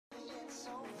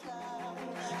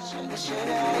Hello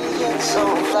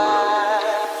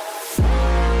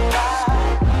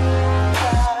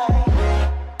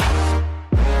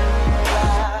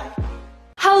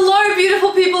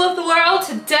beautiful people of the world,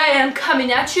 today I'm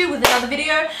coming at you with another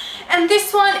video and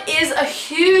this one is a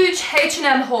huge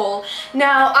H&M haul.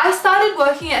 Now I started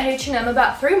working at H&M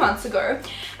about 3 months ago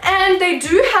and they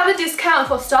do have a discount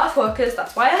for staff workers,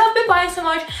 that's why I have been buying so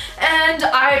much, and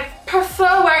I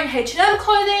prefer wearing H&M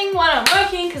clothing when I'm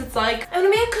working because it's like, I'm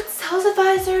gonna be a good sales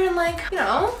advisor and like, you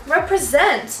know,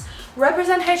 represent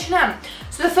H&M.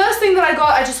 So the first thing that I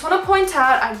got, I just want to point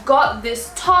out, I got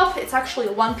this top. It's actually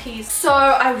a one piece. So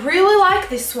I really like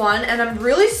this one and I'm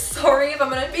really sorry if I'm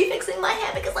going to be fixing my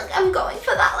hair because like I'm going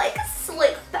for that like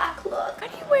slick back look. Why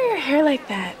do you wear your hair like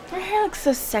that? Your hair looks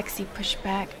so sexy pushed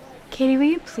back. Katie, will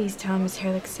you please tell him his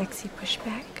hair looks sexy pushed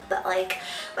back? But like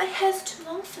my hair's too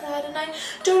long for that and I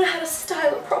don't know how to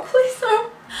style it properly,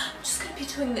 so I'm just going to be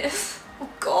doing this. Oh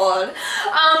god.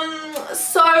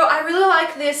 So I really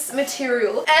like this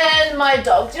material and my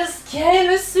dog just came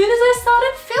as soon as I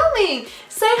started filming.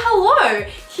 Say hello.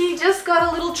 He just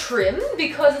got a little trim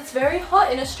because it's very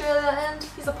hot in Australia and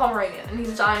he's a Pomeranian and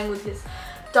he's dying with his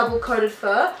double coated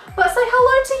fur, but say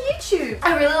hello to YouTube.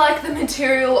 I really like the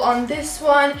material on this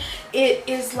one. It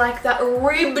is like that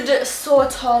ribbed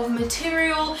sort of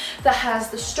material that has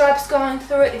the stripes going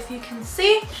through it, if you can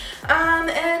see,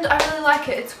 and I really like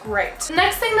it. It's great. The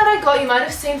next thing that I got, you might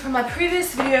have seen from my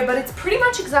previous video, but it's pretty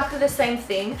much exactly the same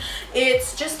thing.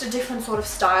 It's just a different sort of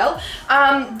style.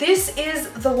 This is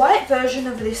the white version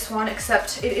of this one,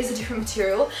 except it is a different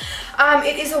material.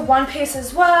 It is a one piece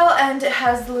as well and it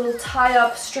has the little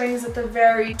tie-up strings at the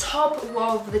very top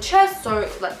of the chest, so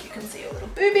like you can see your little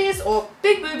boobies or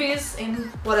big boobies in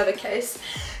whatever case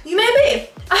you may be.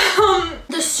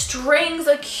 The strings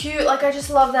are cute, like I just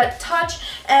love that touch,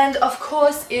 and of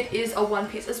course it is a one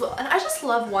piece as well, and I just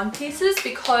love one pieces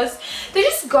because they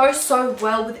just go so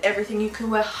well with everything. You can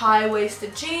wear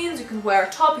high-waisted jeans, you can wear a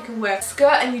top, you can wear a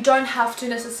skirt, and you don't have to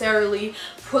necessarily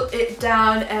put it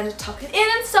down and tuck it in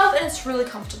and stuff, and it's really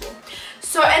comfortable.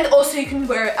 So, and also you can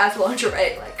wear it as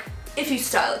lingerie, like if you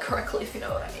style it correctly, if you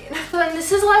know what I mean. And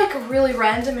this is like really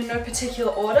random in no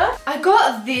particular order. I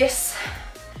got this.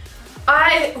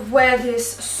 I wear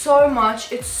this so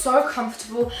much, it's so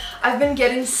comfortable. I've been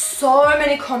getting so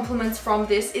many compliments from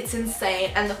this, it's insane,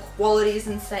 and the quality is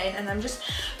insane, and I'm just,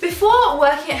 before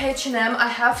working at H&M, I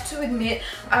have to admit,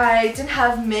 I didn't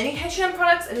have many H&M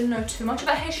products, I didn't know too much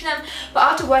about H&M, but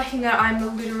after working there,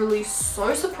 I'm literally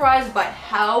so surprised by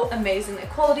how amazing their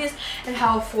quality is, and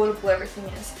how affordable everything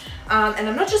is. And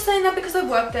I'm not just saying that because I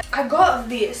worked there. I got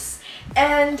this.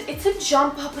 And it's a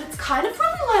jumper, but it's kind of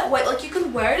really lightweight. Like you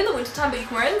can wear it in the wintertime, but you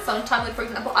can wear it in the summertime. Like for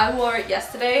example, I wore it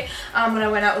yesterday when I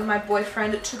went out with my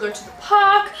boyfriend to go to the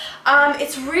park.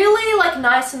 It's really like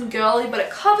nice and girly, but it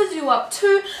covers you up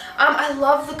too. I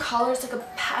love the color. It's like a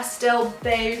pastel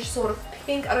beige sort of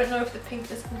pink. I don't know if the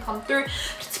pinkness can come through,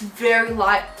 but it's very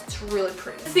light. It's really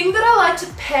pretty. The thing that I like to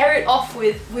pair it off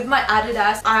with my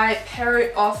Adidas, I pair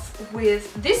it off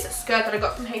with this skirt that I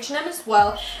got from H&M as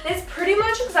well. And it's pretty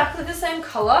much exactly the same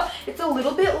color. It's a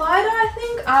little bit lighter, I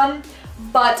think.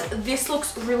 But this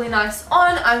looks really nice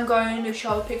on. I'm going to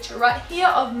show a picture right here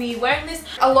of me wearing this.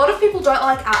 A lot of people don't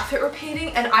like outfit repeating,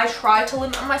 and I try to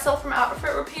limit myself from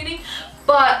outfit repeating,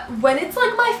 but when it's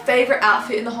like my favorite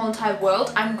outfit in the whole entire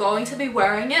world, I'm going to be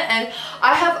wearing it. And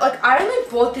I have like, I only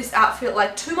bought this outfit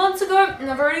like 2 months ago and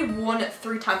I've already worn it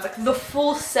 3 times, like the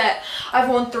full set I've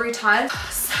worn 3 times.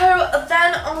 So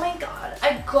then, oh my god,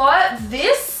 I got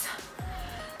this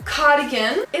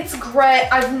cardigan. It's great.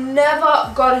 I've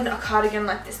never gotten a cardigan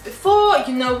like this before.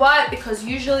 You know why? Because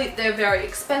usually they're very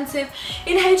expensive.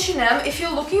 In H&M, if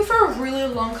you're looking for a really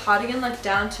long cardigan, like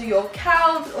down to your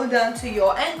calves or down to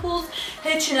your ankles,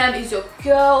 H&M is your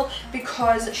girl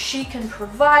because she can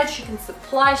provide, she can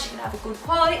supply, she can have a good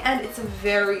quality, and it's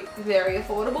very, very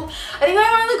affordable. I think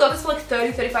I only got this for like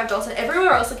 $30–$35, and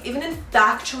everywhere else, like even in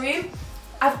factory,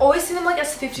 I've always seen them like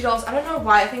as $50. I don't know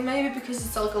why. I think maybe because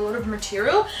it's like a lot of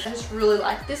material. I just really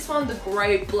like this one, the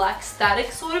grey black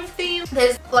static sort of theme.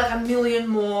 There's like a million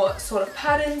more sort of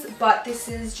patterns, but this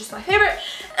is just my favorite,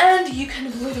 and you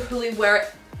can literally wear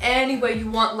it anywhere you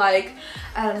want, like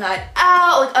at a night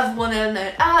out. Like I've worn it at a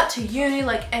night out, to uni,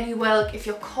 like anywhere. Like if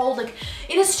you're cold, like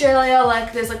in Australia,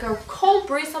 like there's like a cold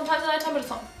breeze sometimes at night time, but it's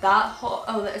not that hot.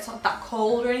 Oh, it's not that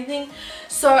cold or anything.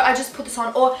 So I just put this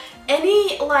on, or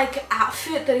any like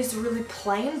outfit that is really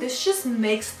plain. This just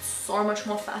makes it so much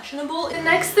more fashionable. The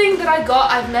next thing that I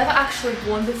got, I've never actually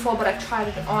worn before, but I've tried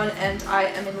it on and I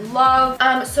am in love.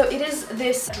 So it is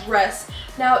this dress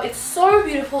Now it's so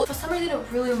beautiful. For some reason it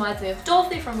really reminds me of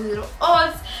Dorothy from Little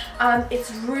Oz.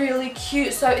 It's really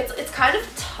cute. So it's kind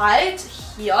of tight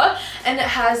here and it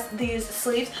has these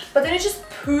sleeves, but then it just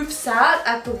poofs out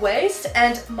at the waist.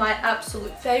 And my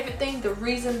absolute favorite thing, the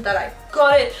reason that I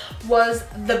got it, was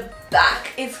the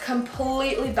back. It's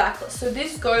completely backless, so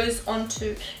this goes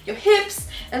onto your hips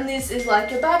and this is like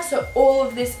your back, so all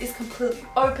of this is completely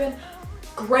open.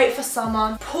 Great for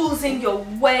summer, pulls in your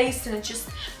waist and it just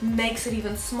makes it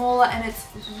even smaller, and it's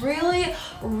really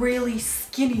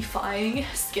skinifying,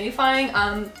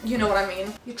 you know what I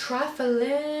mean. You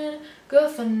trifling,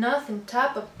 good for nothing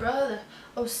type of brother.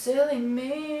 Oh silly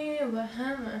me, what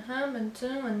happened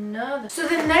to another. So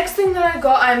the next thing that I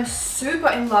got, I'm super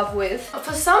in love with.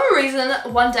 For some reason,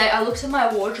 one day I looked at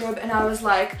my wardrobe and I was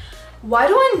like, why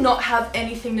do I not have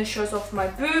anything that shows off my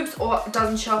boobs or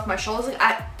doesn't show off my shoulders? Like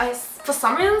I for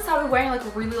some reason started wearing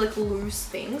like really like loose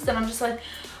things, and I'm just like,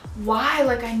 why?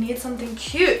 Like I need something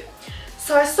cute.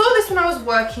 So I saw this when I was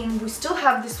working. We still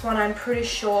have this one, I'm pretty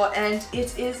sure, and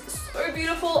it is so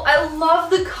beautiful. I love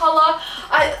the color.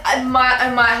 I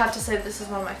might have to say this is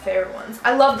one of my favorite ones.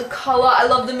 I love the color, I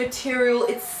love the material.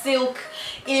 It's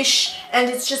silk-ish and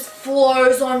it just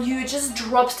flows on you. It just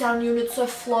drops down on you and it's so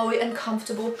flowy and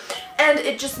comfortable. And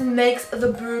it just makes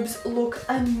the boobs look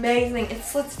amazing. It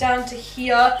slits down to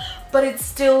here, but it's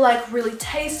still like really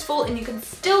tasteful, and you can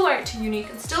still wear it to uni, you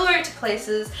can still wear it to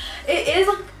places. It is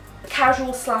like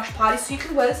casual slash party, so you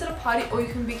can wear this at a party or you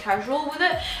can be casual with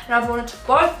it, and I've worn it to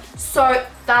both, so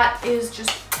that is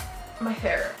just my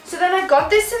favorite. So then I got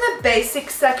this in the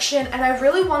basic section, and I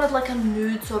really wanted like a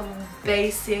nude sort of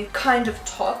basic kind of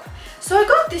top, so I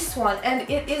got this one, and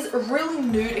it is really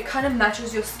nude. It kind of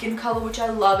matches your skin color, which I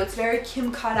love. It's very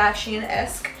Kim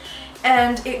Kardashian-esque,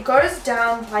 and it goes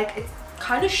down like, it's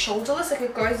kind of shoulderless, like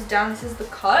it goes down, this is the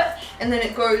cut, and then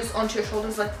it goes onto your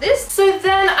shoulders like this. So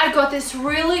then I got this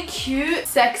really cute,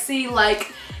 sexy,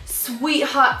 like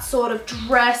sweetheart sort of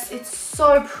dress. It's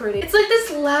so pretty. It's like this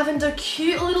lavender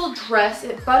cute little dress.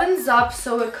 It buttons up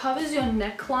so it covers your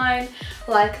neckline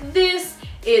like this.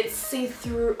 It's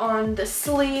see-through on the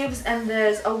sleeves, and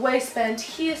there's a waistband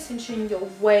here cinching your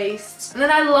waist. And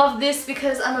then I love this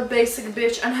because I'm a basic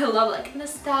bitch and I love like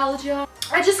nostalgia.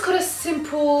 I just got a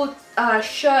simple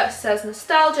shirt, says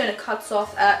nostalgia, and it cuts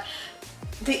off at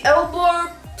the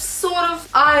elbow, sort of.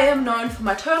 I am known for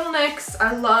my turtlenecks.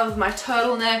 I love my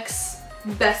turtlenecks.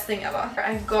 Best thing ever.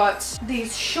 I got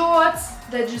these shorts.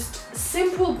 They're just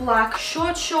simple black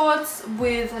short shorts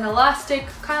with an elastic,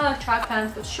 kind of like track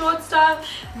pants but short style.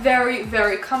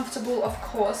 Very comfortable, of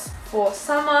course, for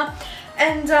summer.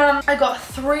 And I got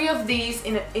 3 of these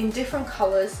in different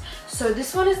colors. So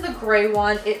this one is the gray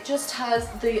one. It just has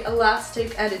the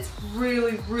elastic and it's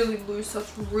really loose, so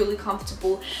it's really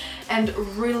comfortable and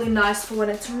really nice for when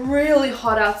it's really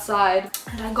hot outside.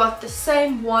 And I got the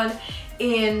same one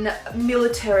in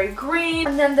military green.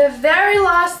 And then the very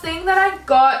last thing that I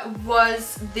got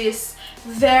was this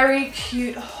very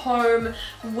cute home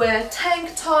wear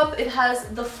tank top. It has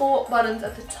the 4 buttons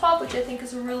at the top, which I think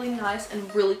is a really nice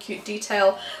and really cute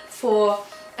detail for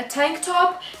a tank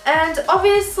top, and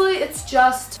obviously it's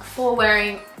just for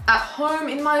wearing at home,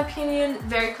 in my opinion.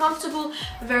 Very comfortable,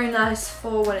 very nice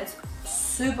for when it's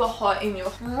super hot in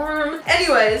your room.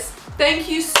 Anyways, thank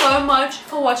you so much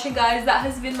for watching, guys. That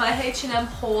has been my H&M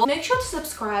haul. Make sure to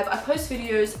subscribe. I post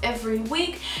videos every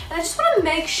week, and I just want to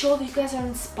make sure that you guys are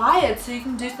inspired so you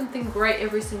can do something great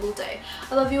every single day.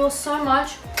 I love you all so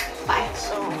much. Bye.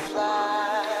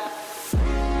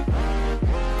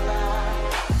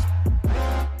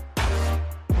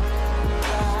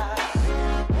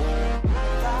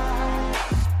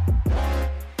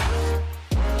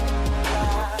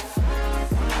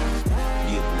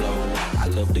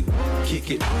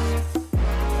 Kick it. Get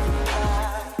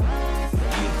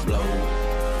blow.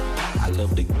 I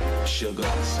love the sugar.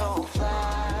 So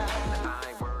fly.